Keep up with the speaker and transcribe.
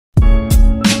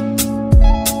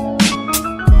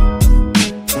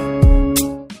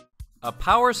a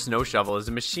power snow shovel is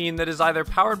a machine that is either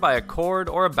powered by a cord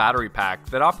or a battery pack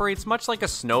that operates much like a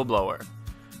snowblower.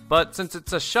 But since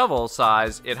it's a shovel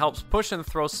size, it helps push and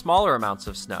throw smaller amounts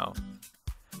of snow.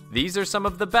 These are some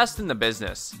of the best in the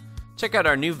business. Check out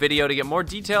our new video to get more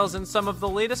details and some of the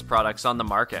latest products on the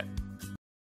market.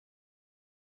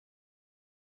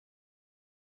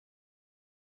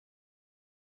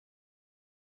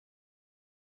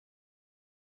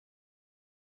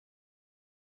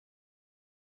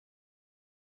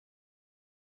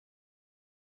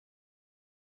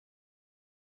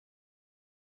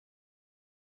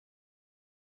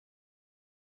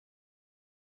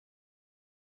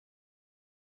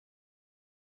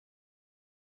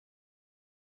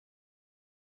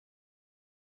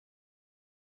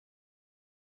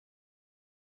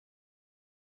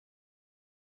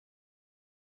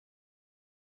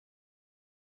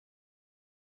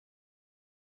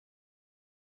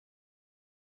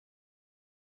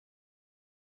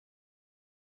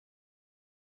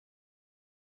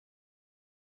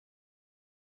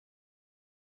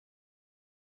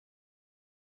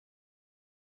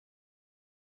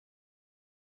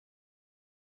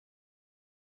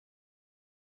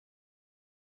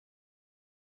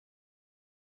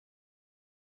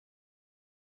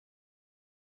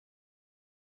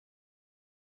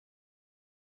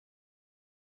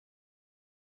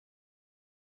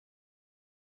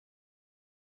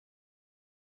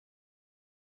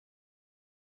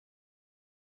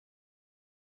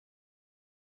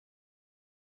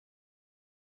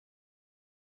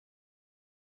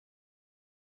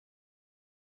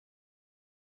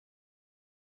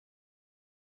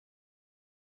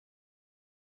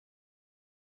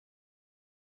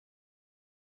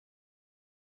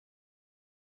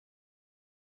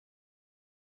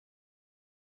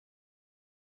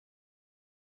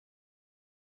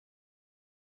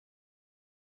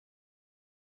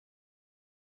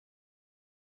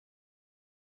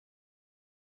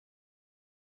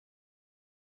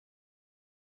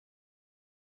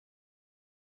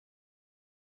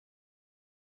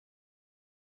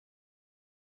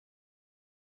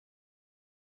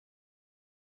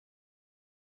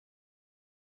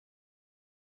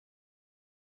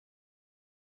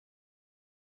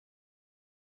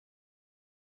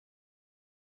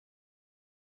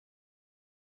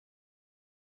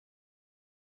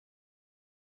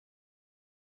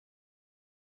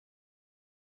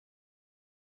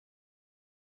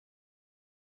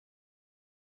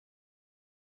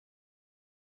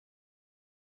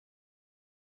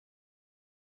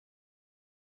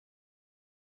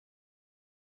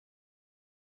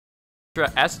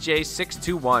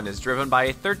 SJ621 is driven by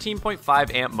a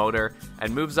 13.5 amp motor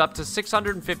and moves up to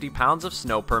 650 pounds of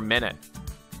snow per minute.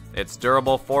 Its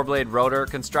durable 4-blade rotor,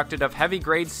 constructed of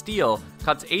heavy-grade steel,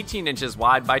 cuts 18 inches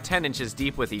wide by 10 inches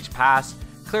deep with each pass,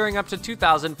 clearing up to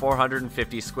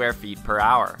 2,450 square feet per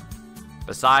hour.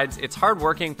 Besides its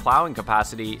hard-working plowing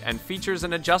capacity and features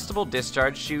an adjustable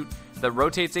discharge chute that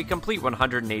rotates a complete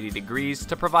 180 degrees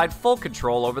to provide full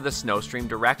control over the snowstream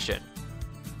direction.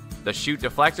 The chute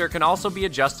deflector can also be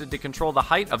adjusted to control the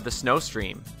height of the snow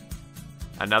stream.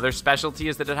 Another specialty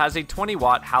is that it has a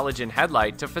 20-watt halogen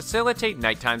headlight to facilitate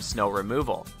nighttime snow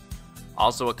removal.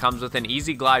 Also, it comes with an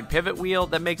easy glide pivot wheel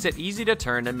that makes it easy to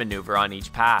turn and maneuver on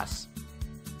each pass.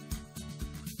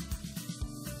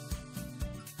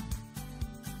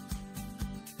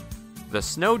 The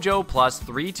Snow Joe Plus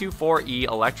 324E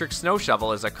electric snow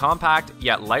shovel is a compact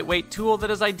yet lightweight tool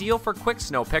that is ideal for quick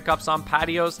snow pickups on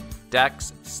patios,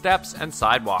 decks, steps, and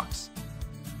sidewalks.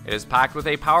 It is packed with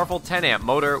a powerful 10 amp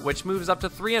motor which moves up to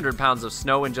 300 pounds of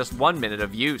snow in just 1 minute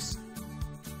of use.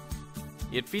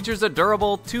 It features a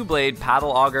durable 2-blade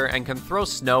paddle auger and can throw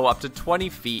snow up to 20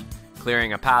 feet,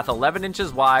 clearing a path 11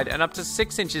 inches wide and up to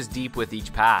 6 inches deep with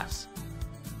each pass.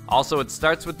 Also, it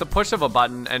starts with the push of a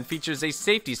button and features a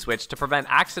safety switch to prevent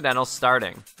accidental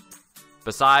starting.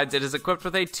 Besides, it is equipped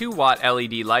with a 2-watt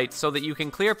LED light so that you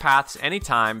can clear paths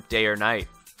anytime, day or night.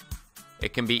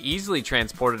 It can be easily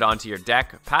transported onto your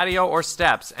deck, patio, or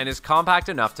steps and is compact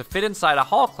enough to fit inside a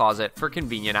hall closet for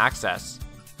convenient access.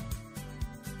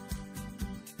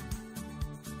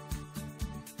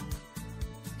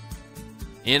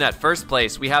 In at first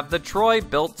place, we have the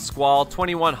Troy-built Squall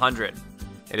 2100.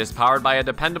 It is powered by a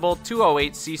dependable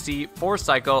 208cc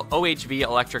 4-cycle OHV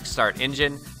electric start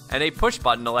engine and a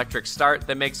push-button electric start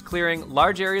that makes clearing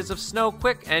large areas of snow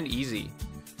quick and easy.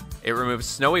 It removes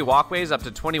snowy walkways up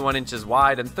to 21 inches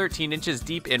wide and 13 inches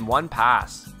deep in one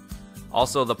pass.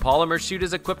 Also, the polymer chute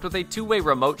is equipped with a 2-way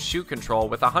remote chute control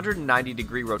with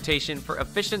 190-degree rotation for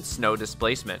efficient snow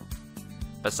displacement.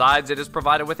 Besides, it is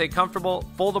provided with a comfortable,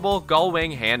 foldable gull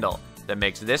wing handle that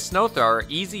makes this snow thrower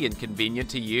easy and convenient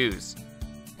to use.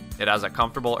 It has a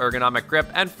comfortable ergonomic grip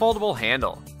and foldable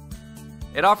handle.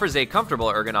 It offers a comfortable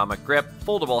ergonomic grip,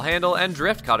 foldable handle, and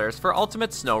drift cutters for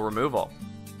ultimate snow removal.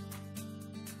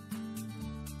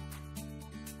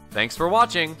 Thanks for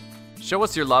watching! Show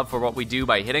us your love for what we do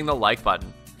by hitting the like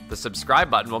button. The subscribe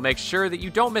button will make sure that you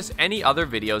don't miss any other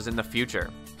videos in the future.